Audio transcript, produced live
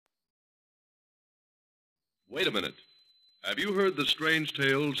Wait a minute. Have you heard the strange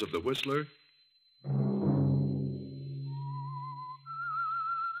tales of the Whistler?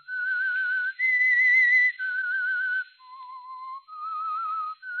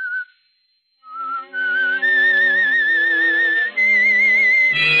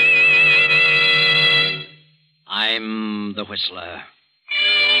 I'm the Whistler.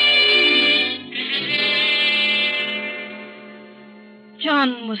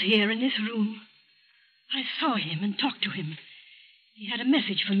 John was here in this room. I saw him and talked to him. He had a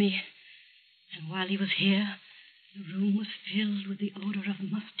message for me. And while he was here, the room was filled with the odor of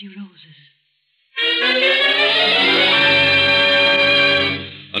musty roses.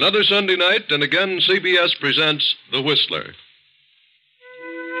 Another Sunday night, and again CBS presents The Whistler.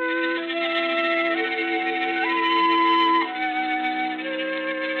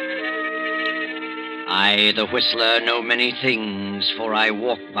 I, the Whistler, know many things, for I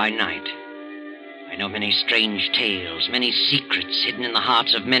walk by night. I know many strange tales, many secrets hidden in the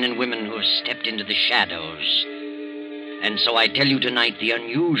hearts of men and women who have stepped into the shadows. And so I tell you tonight the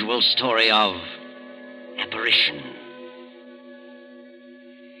unusual story of Apparition.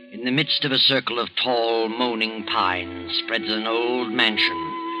 In the midst of a circle of tall, moaning pines spreads an old mansion.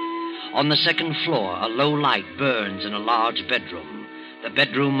 On the second floor, a low light burns in a large bedroom, the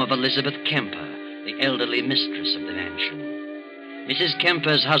bedroom of Elizabeth Kemper, the elderly mistress of the mansion. Mrs.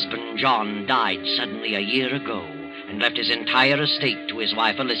 Kemper's husband, John, died suddenly a year ago and left his entire estate to his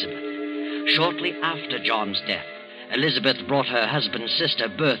wife, Elizabeth. Shortly after John's death, Elizabeth brought her husband's sister,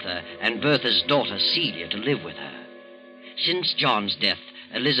 Bertha, and Bertha's daughter, Celia, to live with her. Since John's death,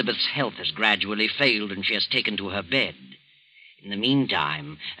 Elizabeth's health has gradually failed and she has taken to her bed. In the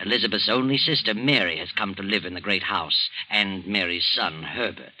meantime, Elizabeth's only sister, Mary, has come to live in the great house, and Mary's son,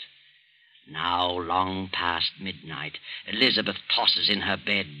 Herbert. Now, long past midnight, Elizabeth tosses in her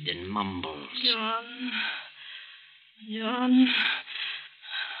bed and mumbles. John,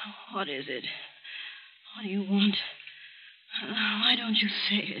 what is it? What do you want? Why don't you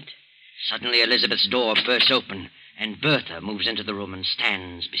say it? Suddenly, Elizabeth's door bursts open, and Bertha moves into the room and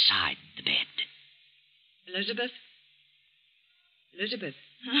stands beside the bed. Elizabeth? Elizabeth?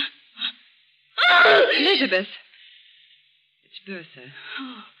 Huh? Elizabeth! It's Bertha.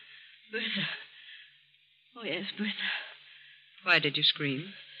 Oh, Bertha. Oh, yes, Bertha. Why did you scream?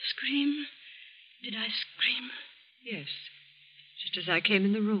 Scream? Did I scream? Yes. Just as I came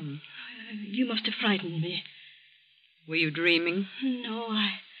in the room. You must have frightened me. Were you dreaming? No,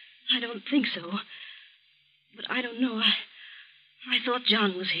 I don't think so. But I don't know. I thought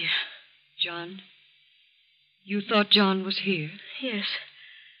John was here. John? You thought John was here? Yes.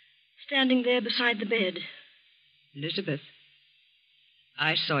 Standing there beside the bed. Elizabeth,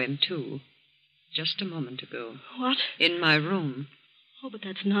 I saw him, too. Just a moment ago. What? In my room. Oh, but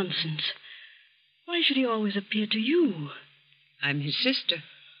that's nonsense. Why should he always appear to you? I'm his sister.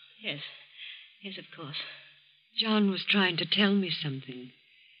 Yes. Yes, of course. John was trying to tell me something.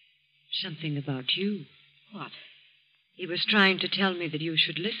 Something about you. What? He was trying to tell me that you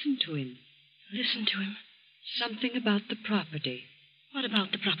should listen to him. Listen to him? Something about the property. What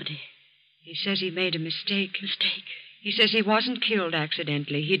about the property? He says he made a mistake. Mistake? He says he wasn't killed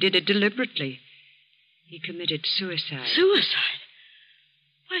accidentally. He did it deliberately. He committed suicide. Suicide?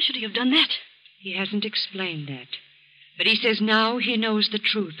 Why should he have done that? He hasn't explained that. But he says now he knows the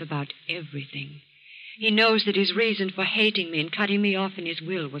truth about everything. He knows that his reason for hating me and cutting me off in his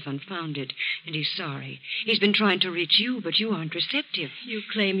will was unfounded, and he's sorry. He's been trying to reach you, but you aren't receptive. You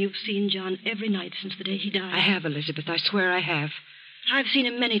claim you've seen John every night since the day he died. I have, Elizabeth. I swear I have. I've seen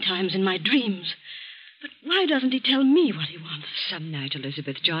him many times in my dreams. But why doesn't he tell me what he wants? Some night,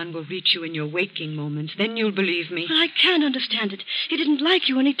 Elizabeth, John will reach you in your waking moments. Then you'll believe me. I can't understand it. He didn't like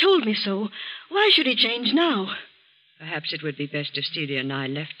you, and he told me so. Why should he change now? Perhaps it would be best if Celia and I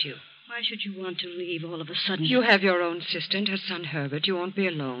left you. Why should you want to leave all of a sudden? You have your own sister and her son, Herbert. You won't be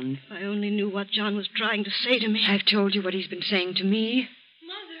alone. If I only knew what John was trying to say to me. I've told you what he's been saying to me.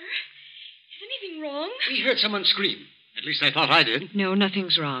 Mother, is anything wrong? We heard someone scream. At least I thought I did. No,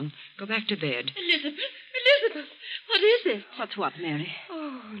 nothing's wrong. Go back to bed. Elizabeth, what is it? What's what, Mary?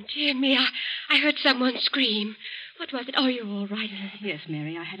 Oh, dear me, I heard someone scream. What was it? Oh, you're all right. Yes,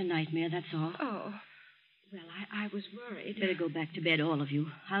 Mary, I had a nightmare, that's all. Oh, Well, I was worried. Better go back to bed, all of you.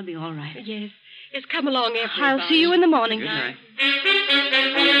 I'll be all right. yes. Yes, come along, everybody. I'll see you in the morning. Good night.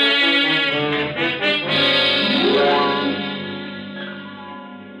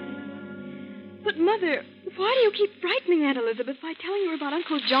 But, Mother, why do you keep frightening Aunt Elizabeth by telling her about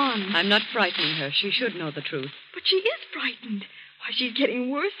Uncle John? I'm not frightening her. She should know the truth. But she is frightened. Why, she's getting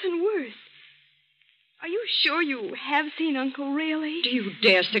worse and worse. Are you sure you have seen Uncle, really? Do you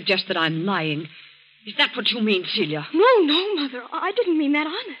dare suggest that I'm lying? Is that what you mean, Celia? No, Mother. I didn't mean that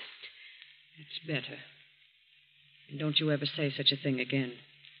honest. It's better. And don't you ever say such a thing again.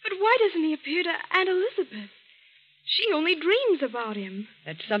 But why doesn't he appear to Aunt Elizabeth? She only dreams about him.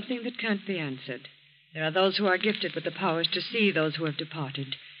 That's something that can't be answered. There are those who are gifted with the powers to see those who have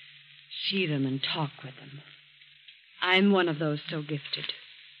departed. See them and talk with them. I'm one of those so gifted.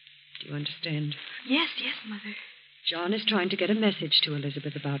 Do you understand? Yes, Mother. John is trying to get a message to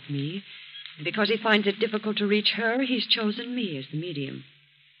Elizabeth about me. And because he finds it difficult to reach her, he's chosen me as the medium.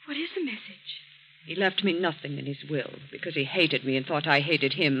 What is the message? He left me nothing in his will because he hated me and thought I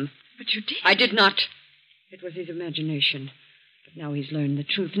hated him. But you did. I did not. It was his imagination. But now he's learned the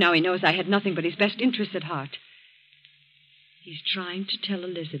truth. Now he knows I had nothing but his best interests at heart. He's trying to tell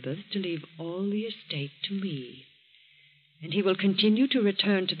Elizabeth to leave all the estate to me. And he will continue to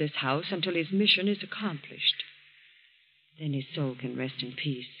return to this house until his mission is accomplished. Then his soul can rest in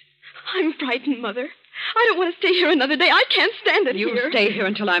peace. I'm frightened, Mother. I don't want to stay here another day. I can't stand it You here. stay here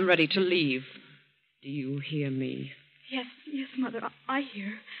until I'm ready to leave. Do you hear me? Yes, Mother. I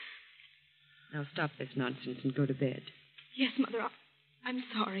hear. Now stop this nonsense and go to bed. Yes, Mother. I'm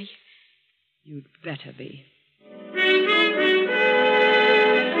sorry. You'd better be.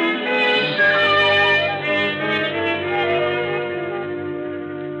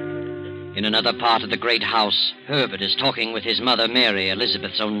 In another part of the great house, Herbert is talking with his mother, Mary,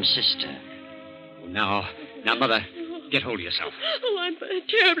 Elizabeth's own sister. Now, Mother, get hold of yourself. Oh, I'm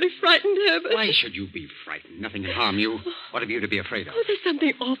terribly frightened, Herbert. Why should you be frightened? Nothing can harm you. What have you to be afraid of? Oh, there's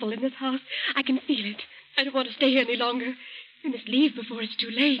something awful in this house. I can feel it. I don't want to stay here any longer. We must leave before it's too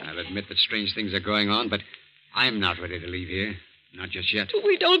late. I'll admit that strange things are going on, but I'm not ready to leave here. Not just yet.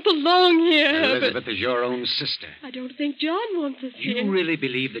 We don't belong here, Herbert. Elizabeth is your own sister. I don't think John wants us here. You really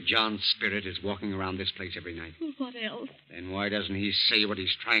believe that John's spirit is walking around this place every night? Well, what else? Then why doesn't he say what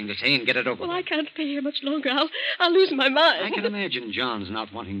he's trying to say and get it over Well, with? I can't stay here much longer. I'll lose my mind. I can imagine John's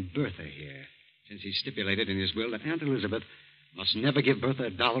not wanting Bertha here, since he stipulated in his will that Aunt Elizabeth must never give Bertha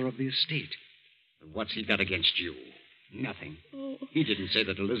 $1 of the estate. But what's he got against you? Nothing. Oh. He didn't say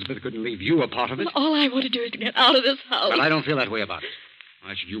that Elizabeth couldn't leave you a part of it. Well, all I want to do is to get out of this house. Well, I don't feel that way about it.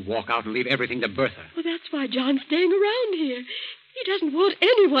 Why should you walk out and leave everything to Bertha? Well, that's why John's staying around here. He doesn't want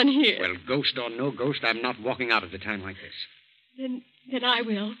anyone here. Well, ghost or no ghost, I'm not walking out at a time like this. Then I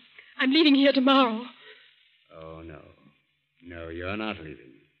will. I'm leaving here tomorrow. Oh, no. No, you're not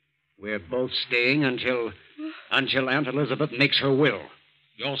leaving. We're both staying until Aunt Elizabeth makes her will.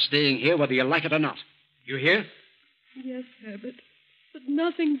 You're staying here whether you like it or not. You hear? Yes, Herbert. But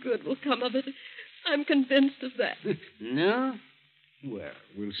nothing good will come of it. I'm convinced of that. No? Well,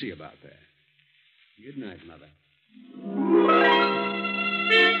 we'll see about that. Good night, Mother.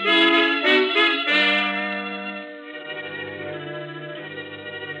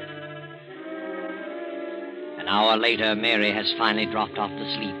 An hour later, Mary has finally dropped off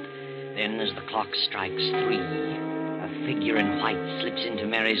to sleep. Then, as the clock strikes 3, a figure in white slips into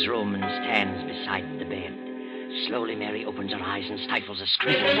Mary's room and stands beside the bed. Slowly, Mary opens her eyes and stifles a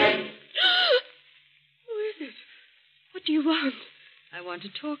scream. Who is it? What do you want? I want to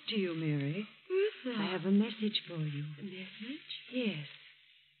talk to you, Mary. Bertha. I have a message for you. A message? Yes.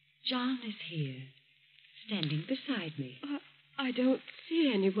 John is here, standing beside me. I don't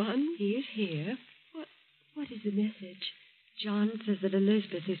see anyone. He is here. What is the message? John says that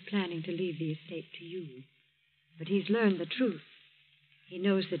Elizabeth is planning to leave the estate to you. But he's learned the truth. He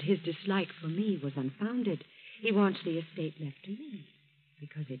knows that his dislike for me was unfounded. He wants the estate left to me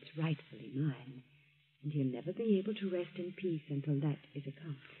because it's rightfully mine. And he'll never be able to rest in peace until that is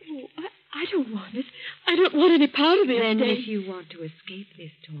accomplished. Oh, I don't want it. I don't want any part of the Then estate. if you want to escape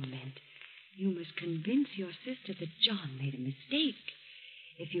this torment, you must convince your sister that John made a mistake.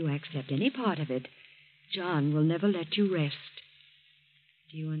 If you accept any part of it, John will never let you rest.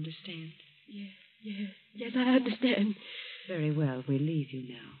 Do you understand? Yes, I understand. Very well, we'll leave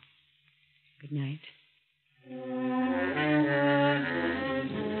you now. Good night.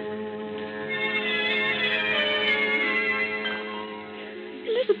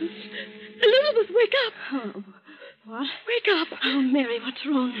 Elizabeth, wake up. Oh, what? Wake up. Oh, Mary, what's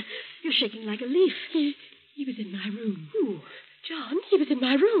wrong? You're shaking like a leaf. He was in my room. Who? John, he was in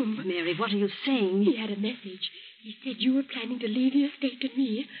my room. Mary, what are you saying? He had a message. He said you were planning to leave the estate to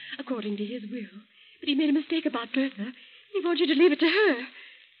me, according to his will. But he made a mistake about Bertha. He wants you to leave it to her,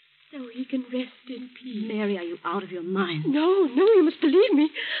 so he can rest in peace. Mary, are you out of your mind? No, you must believe me.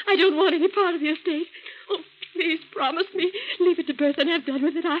 I don't want any part of the estate. Oh, please promise me. Leave it to Bertha and have done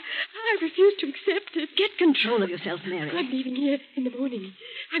with it. I refuse to accept it. Get control of yourself, Mary. I'm leaving here in the morning.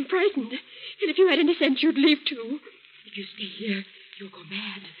 I'm frightened. And if you had any sense, you'd leave too. If you stay here, you'll go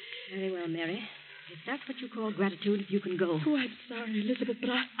mad. Very well, Mary. If that's what you call gratitude, you can go. Oh, I'm sorry, Elizabeth, but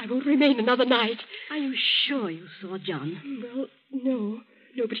I won't remain another night. Are you sure you saw John? Well, no.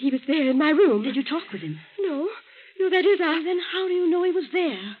 No, but he was there in my room. Did you talk with him? No. No, that is, Then how do you know he was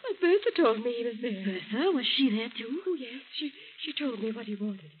there? Well, Bertha told me he was there. Bertha? Was she there, too? Oh, yes. She told me what he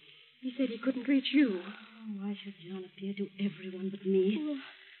wanted. He said he couldn't reach you. Oh, why should John appear to everyone but me? Well,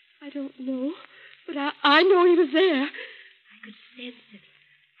 I don't know. But I know he was there. I could sense it.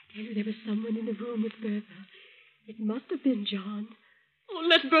 I tell you, there was someone in the room with Bertha. It must have been John. Oh,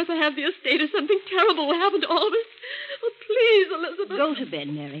 let Bertha have the estate or something terrible will happen to all of us. Oh, please, Elizabeth. Go to bed,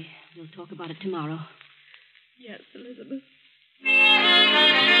 Mary. We'll talk about it tomorrow. Yes, Elizabeth.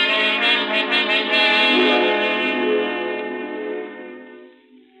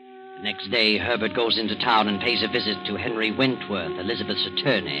 The next day, Herbert goes into town and pays a visit to Henry Wentworth, Elizabeth's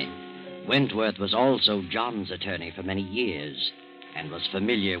attorney. Wentworth was also John's attorney for many years and was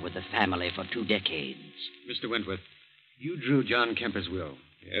familiar with the family for 2 decades. Mr. Wentworth, you drew John Kemper's will.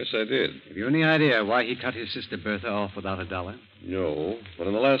 Yes, I did. Have you any idea why he cut his sister Bertha off without a dollar? No, but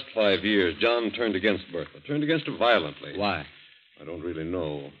in the last 5 years, John turned against Bertha. Turned against her violently. Why? I don't really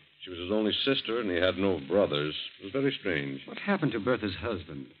know. She was his only sister, and he had no brothers. It was very strange. What happened to Bertha's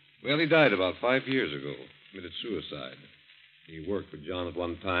husband? Well, he died about 5 years ago. Committed suicide. He worked for John at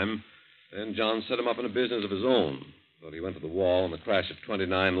one time. Then John set him up in a business of his own. But he went to the wall in the crash of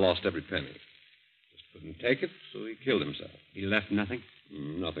 29 and lost every penny. Just couldn't take it, so he killed himself. He left nothing?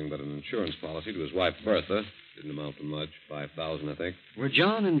 Nothing but an insurance policy to his wife, Bertha. Didn't amount to much. $5,000, I think. Were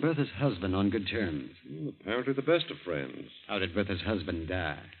John and Bertha's husband on good terms? Apparently the best of friends. How did Bertha's husband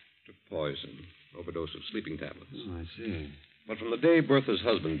die? Took poison. Overdose of sleeping tablets. Oh, I see. But from the day Bertha's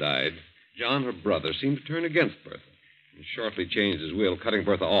husband died, John, her brother, seemed to turn against Bertha and shortly changed his will, cutting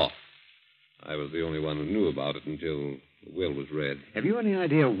Bertha off. I was the only one who knew about it until the will was read. Have you any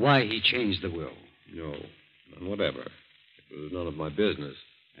idea why he changed the will? No, none whatever. It was none of my business.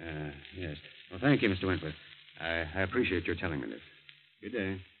 Yes. Well, thank you, Mr. Wentworth. I appreciate your telling me this. Good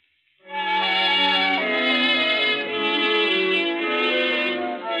day.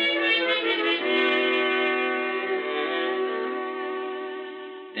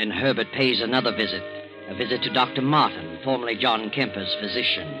 Then Herbert pays another visit, a visit to Dr. Martin, formerly John Kemper's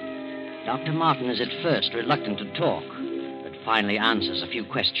physician. Dr. Martin is at first reluctant to talk, but finally answers a few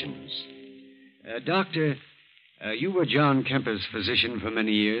questions. Doctor, you were John Kemper's physician for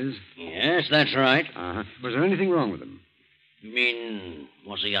many years? Yes, that's right. Uh-huh. Was there anything wrong with him? You mean,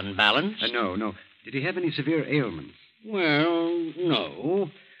 was he unbalanced? No. Did he have any severe ailments? Well,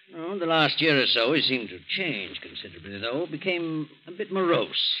 no. No, the last year or so he seemed to change considerably, though. Became a bit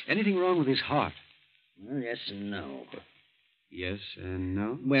morose. Anything wrong with his heart? Well, yes and no. Yes and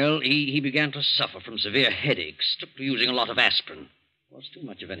no? Well, he began to suffer from severe headaches. Took to using a lot of aspirin. Was too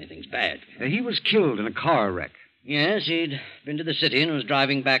much of anything's bad. He was killed in a car wreck. Yes, he'd been to the city and was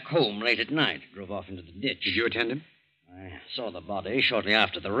driving back home late at night. Drove off into the ditch. Did you attend him? I saw the body shortly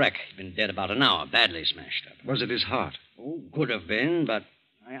after the wreck. He'd been dead about an hour, badly smashed up. Was it his heart? Oh, could have been, but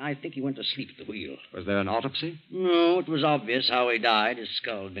I think he went to sleep at the wheel. Was there an autopsy? No, it was obvious how he died. His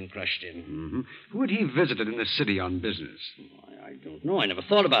skull had been crushed in. Mm-hmm. Who had he visited in the city on business? I don't know. I never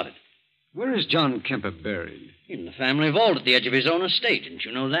thought about it. Where is John Kemper buried? In the family vault at the edge of his own estate. Didn't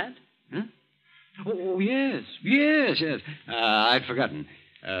you know that? Huh? Oh, yes. Yes. I'd forgotten.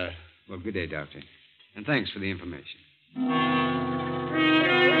 Well, good day, Doctor. And thanks for the information.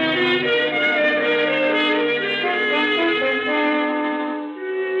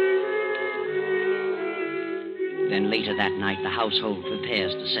 Then later that night, the household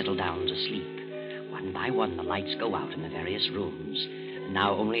prepares to settle down to sleep. One by one, the lights go out in the various rooms. And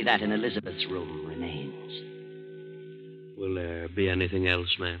now only that in Elizabeth's room remains. Will there be anything else,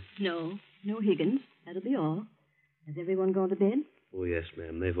 ma'am? No, Higgins. That'll be all. Has everyone gone to bed? Oh, yes,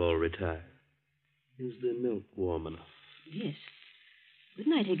 ma'am. They've all retired. Is the milk warm enough? Yes. Good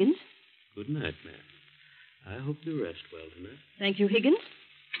night, Higgins. Good night, ma'am. I hope you rest well tonight. Thank you, Higgins.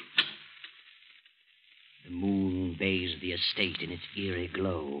 The moon bathes the estate in its eerie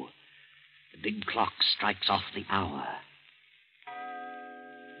glow. The big clock strikes off the hour.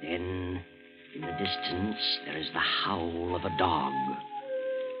 Then, in the distance, there is the howl of a dog.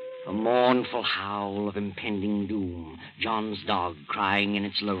 A mournful howl of impending doom. John's dog crying in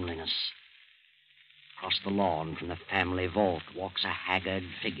its loneliness. Across the lawn from the family vault walks a haggard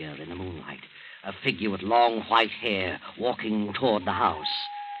figure in the moonlight. A figure with long white hair walking toward the house.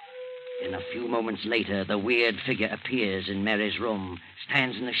 Then a few moments later, the weird figure appears in Mary's room,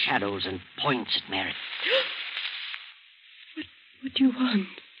 stands in the shadows, and points at Mary. What do you want?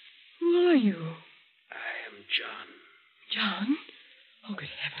 Who are you? I am John. John? Oh, good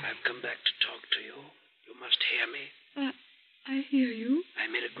heavens. I've come back to talk to you. You must hear me. I hear you.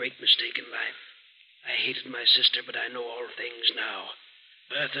 I made a great mistake in life. I hated my sister, but I know all things now.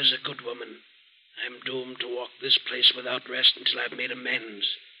 Bertha's a good woman. I'm doomed to walk this place without rest until I've made amends.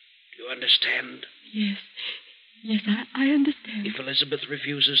 Do you understand? Yes. Yes, I understand. If Elizabeth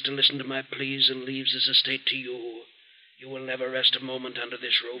refuses to listen to my pleas and leaves this estate to you, you will never rest a moment under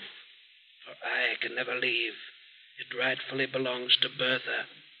this roof. For I can never leave. It rightfully belongs to Bertha,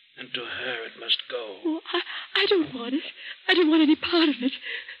 and to her it must go. Oh, I don't want it. I don't want any part of it.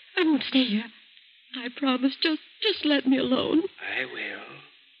 I won't stay here. I promise. Just let me alone. I will.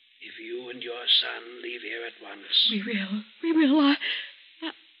 If you and your son leave here at once. We will. We will.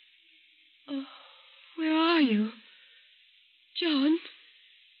 Oh, where are you? John?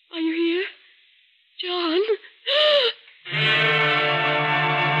 Are you here? John?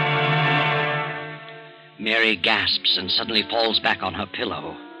 Mary gasps and suddenly falls back on her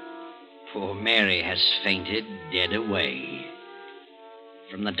pillow. Poor Mary has fainted dead away.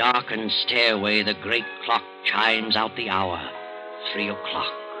 From the darkened stairway, the great clock chimes out the hour, 3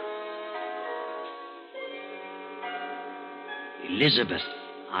 o'clock. Elizabeth,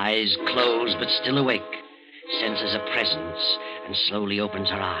 eyes closed but still awake, senses a presence and slowly opens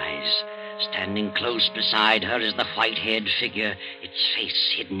her eyes. Standing close beside her is the white-haired figure, its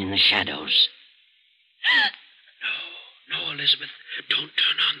face hidden in the shadows. No, Elizabeth. Don't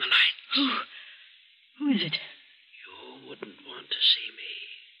turn on the lights. Who is it? You wouldn't want to see me.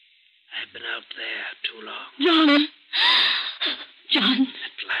 I've been out there too long. John! John!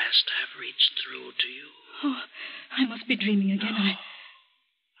 At last I've reached through to you. Oh, I must be dreaming again. No,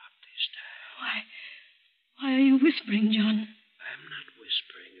 not this time. Why are you whispering, John? I'm not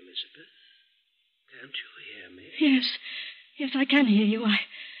whispering, Elizabeth. Can't you hear me? Yes, I can hear you.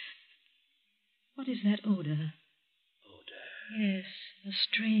 What is that odor? Odor? Yes, a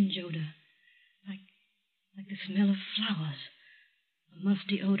strange odor. Like the smell of flowers. A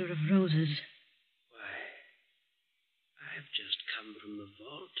musty odor of roses. Why, I've just come from the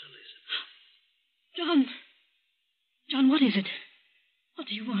vault, John! Elizabeth. John, what is it? What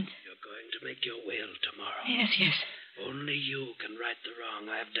do you want? You're going to make your will tomorrow. Yes. Only you can right the wrong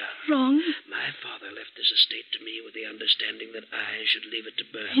I've done. Wrong? My father left this estate to me with the understanding that I should leave it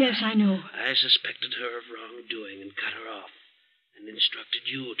to Bertha. Yes, I know. I suspected her of wrongdoing and cut her off, and instructed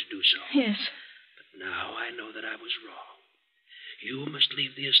you to do so. Yes. But now I know that I was wrong. You must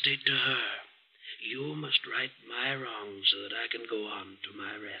leave the estate to her. You must right my wrongs so that I can go on to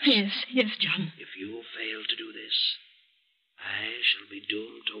my rest. Yes, John. If you fail to do this, I shall be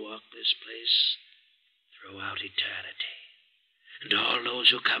doomed to walk this place throughout eternity. And all those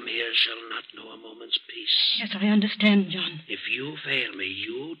who come here shall not know a moment's peace. Yes, I understand, John. If you fail me,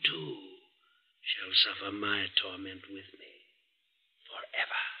 you too shall suffer my torment with me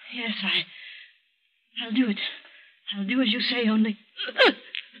forever. Yes, I'll do it. I'll do as you say, only...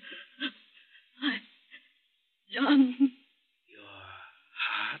 John... Your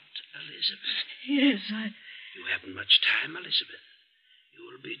heart, Elizabeth? Yes, You haven't much time, Elizabeth. You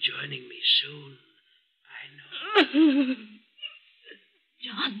will be joining me soon. I know.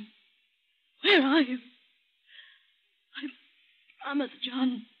 John, where are you? I promise,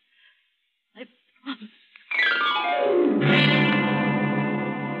 John. I promise.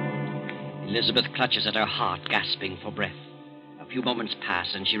 Elizabeth clutches at her heart, gasping for breath. A few moments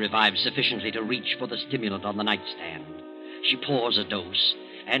pass, and she revives sufficiently to reach for the stimulant on the nightstand. She pours a dose,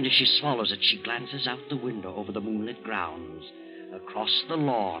 and as she swallows it, she glances out the window over the moonlit grounds. Across the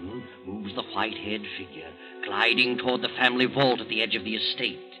lawn moves the white-haired figure, gliding toward the family vault at the edge of the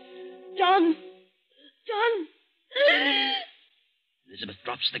estate. John! Elizabeth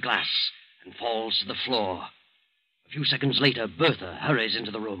drops the glass and falls to the floor. A few seconds later, Bertha hurries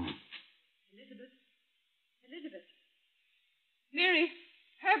into the room. Elizabeth. Mary.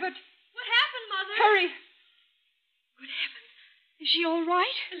 Herbert. What happened, Mother? Hurry. Good heavens. Is she all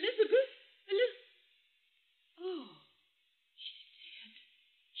right? Elizabeth? Oh.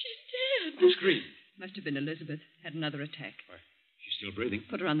 She's dead. Who screamed? Must have been Elizabeth. Had another attack. Why, she's still breathing.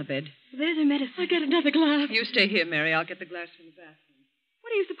 Put her on the bed. There's her medicine. I'll get another glass. You stay here, Mary. I'll get the glass from the bathroom. What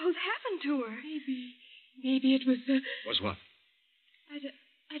do you suppose happened to her? Maybe it was Was what?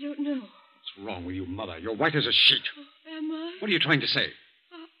 I don't know. What's wrong with you, Mother? You're white as a sheet. Oh, am I? What are you trying to say?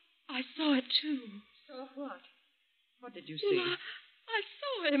 I saw it, too. Saw what? What did you see? Well, I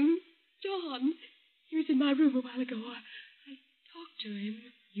saw him. John. He was in my room a while ago. I talked to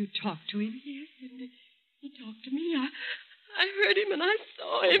him. You talked to him? Yes, and he talked to me. I heard him and I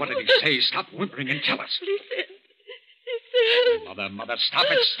saw him. What did he say? Stop whimpering and tell us. He said... Mother, stop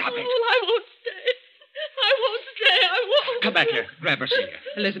it, stop it. Oh, I won't stay. I won't stay. I won't. Come back here. Grab her, Celia.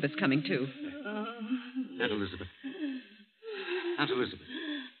 Elizabeth's coming, too. Aunt Elizabeth. Aunt Elizabeth.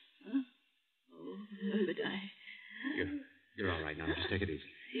 Oh, Herbert, You're all right now. Just take it easy.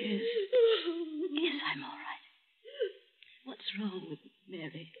 Yes. Yes, I'm all right. What's wrong with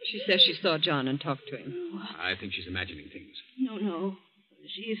Mary? She says she saw John and talked to him. What? I think she's imagining things. No.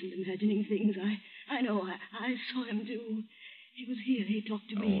 She isn't imagining things. I know. I saw him, too. He was here. He talked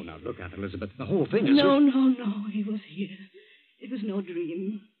to me. Oh, now look, Aunt Elizabeth. The whole thing is... No. He was here. It was no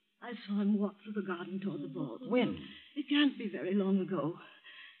dream. I saw him walk through the garden toward the vault. When? It can't be very long ago.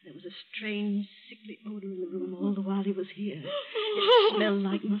 There was a strange, sickly odor in the room all the while he was here. It smelled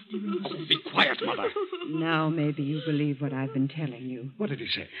like musty roses. Be quiet, Mother. Now maybe you believe what I've been telling you. What did he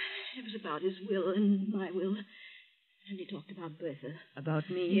say? It was about his will and my will. And he talked about Bertha. About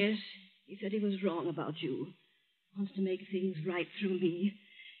me? Yes. He said he was wrong about you. Wants to make things right through me.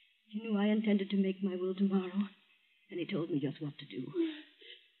 He knew I intended to make my will tomorrow. And he told me just what to do.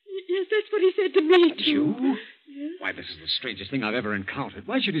 Yes, that's what he said to me, too. You? Yes. Why, this is the strangest thing I've ever encountered.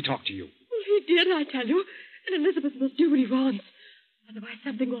 Why should he talk to you? Well, he did, I tell you. And Elizabeth must do what he wants. Otherwise,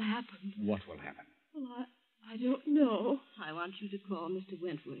 something will happen. What will happen? Well, I don't know. I want you to call Mr.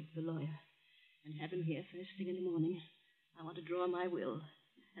 Wentworth, the lawyer, and have him here first thing in the morning. I want to draw my will,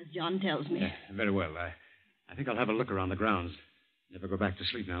 as John tells me. Very well. I think I'll have a look around the grounds. Never go back to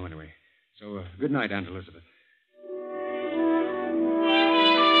sleep now, anyway. So, good night, Aunt Elizabeth.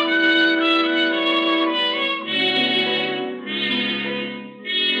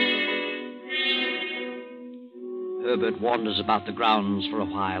 Herbert wanders about the grounds for a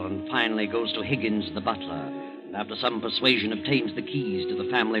while and finally goes to Higgins, the butler, and after some persuasion obtains the keys to the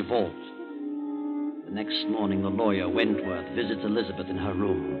family vault. The next morning, the lawyer, Wentworth, visits Elizabeth in her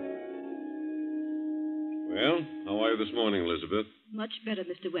room. Well, how are you this morning, Elizabeth? Much better,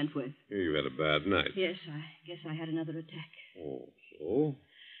 Mr. Wentworth. Here, you had a bad night. Yes, I guess I had another attack. Oh, so?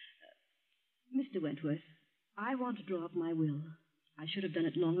 Mr. Wentworth, I want to draw up my will. I should have done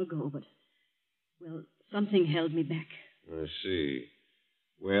it long ago, but, well, something held me back. I see.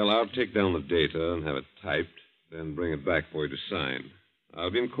 Well, I'll take down the data and have it typed, then bring it back for you to sign. I'll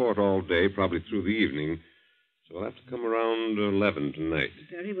be in court all day, probably through the evening, so I'll have to come around 11 tonight.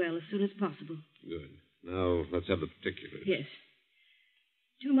 Very well, as soon as possible. Good. Now, let's have the particulars. Yes.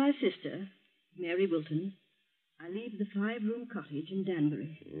 To my sister, Mary Wilton, I leave the 5-room cottage in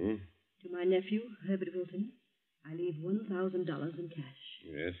Danbury. Hmm? To my nephew, Herbert Wilton, I leave $1,000 in cash.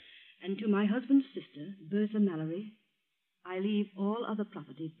 Yes. And to my husband's sister, Bertha Mallory, I leave all other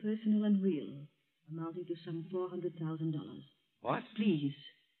property, personal and real, amounting to some $400,000. What? Please.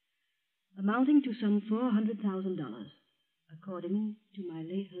 Amounting to some $400,000, according to my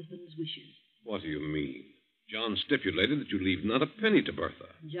late husband's wishes. What do you mean? John stipulated that you leave not a penny to Bertha.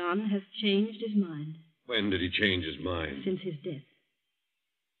 John has changed his mind. When did he change his mind? Since his death.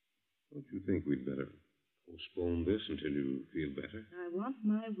 Don't you think we'd better postpone this until you feel better? I want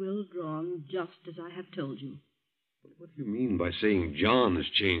my will drawn just as I have told you. But what do you mean by saying John has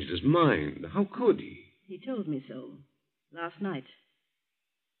changed his mind? How could he? He told me so last night.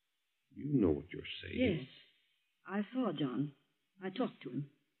 You know what you're saying. Yes. I saw John. I talked to him.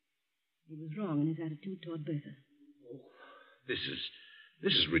 He was wrong in his attitude toward Bertha. Oh, this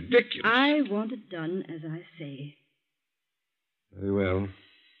is ridiculous. I want it done as I say. Very well.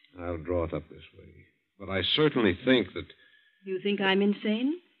 I'll draw it up this way. But I certainly think that... You think I'm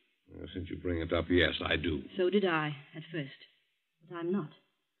insane? Well, since you bring it up, yes, I do. So did I, at first. But I'm not.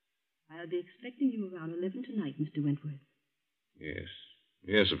 I'll be expecting you around 11 tonight, Mr. Wentworth. Yes.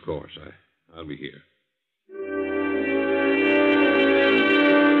 Yes, of course. I'll be here.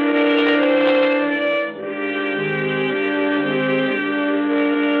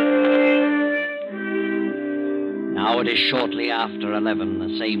 Now it is shortly after 11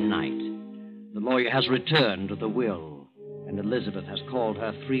 the same night. The lawyer has returned with the will, and Elizabeth has called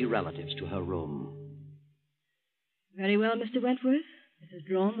her 3 relatives to her room. Very well, Mr. Wentworth. This is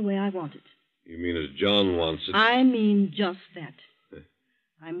drawn the way I want it. You mean as John wants it? I mean just that.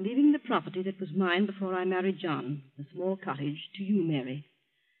 I'm leaving the property that was mine before I married John, the small cottage, to you, Mary,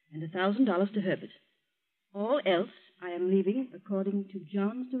 and $1,000 to Herbert. All else I am leaving according to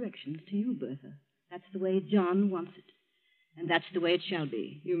John's directions to you, Bertha. That's the way John wants it. And that's the way it shall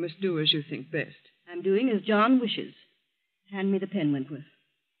be. You must do as you think best. I'm doing as John wishes. Hand me the pen, Wentworth.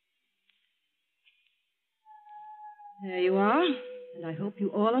 There you are, and I hope you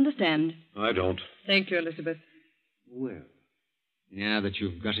all understand. I don't. Thank you, Elizabeth. Well, now that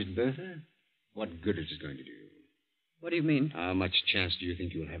you've got it, Bertha, what good is it going to do you? What do you mean? How much chance do you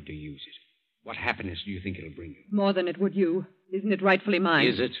think you'll have to use it? What happiness do you think it'll bring you? More than it would you. Isn't it rightfully mine?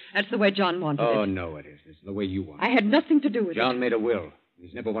 Is it? That's the way John wanted Oh, it. no, it isn't. It's the way you want it. I had nothing to do with John made a will.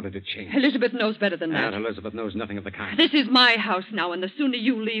 He's never wanted to change. it. Elizabeth knows better than that. Aunt Elizabeth knows nothing of the kind. This is my house now, and the sooner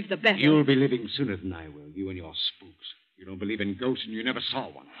you leave, the better. You'll be leaving sooner than I will, you and your spooks. You don't believe in ghosts, and you never saw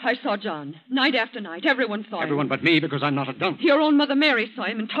one. I saw John. Night after night. Everyone saw him. Everyone but me, because I'm not a donkey. Your own Mother Mary saw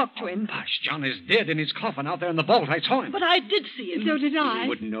him and talked to him. Gosh, John is dead in his coffin out there in the vault. I saw him. But I did see him. So did I. You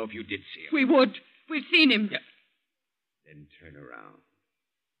wouldn't know if you did see him. We would. We've seen him. Yeah. Then turn around.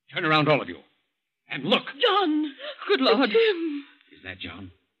 Turn around, all of you. And look. John! Good Lord. It's him. Is that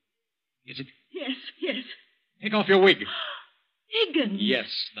John? Is it? Yes, yes. Take off your wig. Higgins. Yes,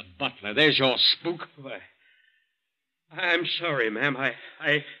 the butler. There's your spook. I'm sorry, ma'am.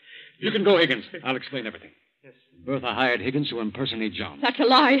 You can go, Higgins. I'll explain everything. Yes. Bertha hired Higgins to impersonate John. That's a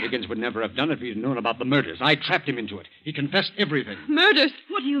lie. Higgins would never have done it if he'd known about the murders. I trapped him into it. He confessed everything. Murders.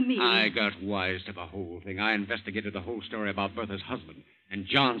 What do you mean? I got wise to the whole thing. I investigated the whole story about Bertha's husband and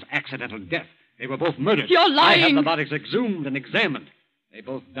John's accidental death. They were both murdered. You're lying. I had the bodies exhumed and examined. They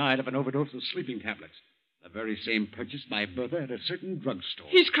both died of an overdose of sleeping tablets. The very same purchased by Bertha at a certain drugstore.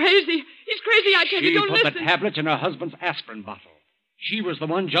 He's crazy. He's crazy. I tell you, She don't put listen. the tablets in her husband's aspirin bottle. She was the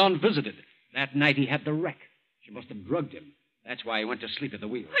one John visited. That night he had the wreck. She must have drugged him. That's why he went to sleep at the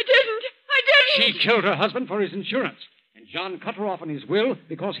wheel. I didn't. She killed her husband for his insurance. And John cut her off in his will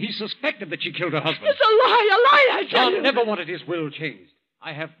because he suspected that she killed her husband. It's a lie, I tell John you. never wanted his will changed.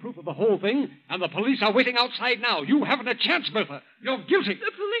 I have proof of the whole thing, and the police are waiting outside now. You haven't a chance, Bertha. You're guilty.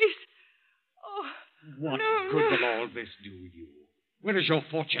 The police. Oh. What No, good no. will all this do you? Where is your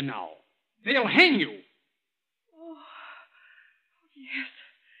fortune now? They'll hang you. Oh. Yes.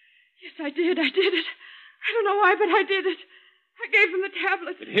 Yes, I did it. I don't know why, but I did it. I gave him the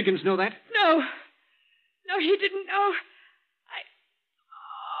tablets. Did Higgins know that? No. No, he didn't know.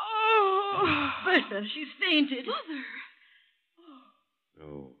 Oh. Bertha, she's fainted. Mother.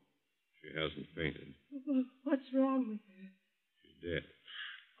 No, she hasn't fainted. What's wrong with her? She's dead.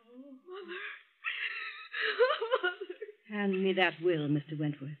 Oh, Mother. Oh, Mother. Hand me that will, Mr.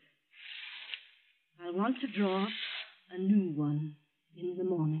 Wentworth. I'll want to draw up a new one in the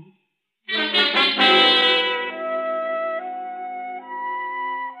morning.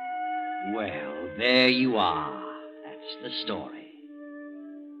 Well, there you are. That's the story.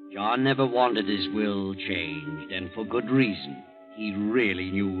 John never wanted his will changed, and for good reason. He really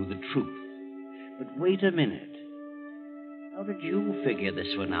knew the truth. But wait a minute. How did you figure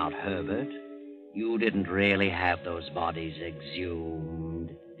this one out, Herbert? You didn't really have those bodies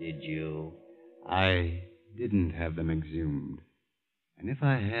exhumed, did you? I didn't have them exhumed. And if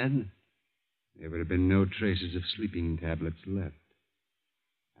I had, there would have been no traces of sleeping tablets left.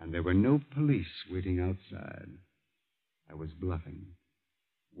 And there were no police waiting outside. I was bluffing,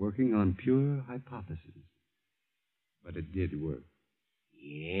 working on pure hypothesis. But it did work.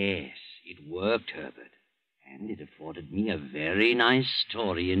 Yes, it worked, Herbert. And it afforded me a very nice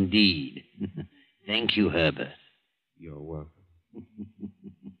story indeed. Thank you, Herbert. You're welcome.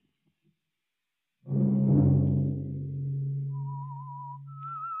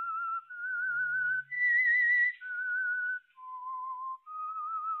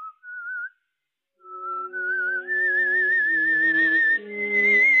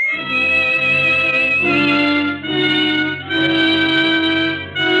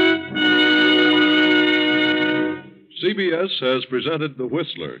 CBS has presented The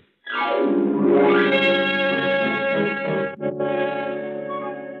Whistler.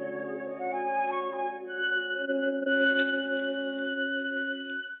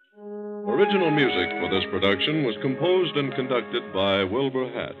 Original music for this production was composed and conducted by Wilbur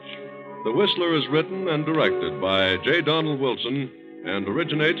Hatch. The Whistler is written and directed by J. Donald Wilson and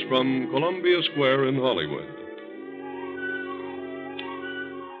originates from Columbia Square in Hollywood.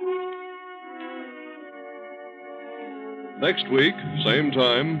 Next week, same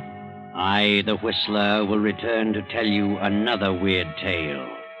time. I, the Whistler, will return to tell you another weird tale.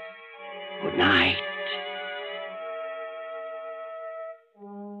 Good night.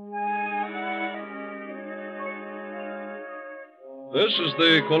 This is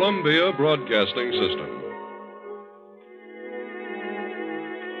the Columbia Broadcasting System.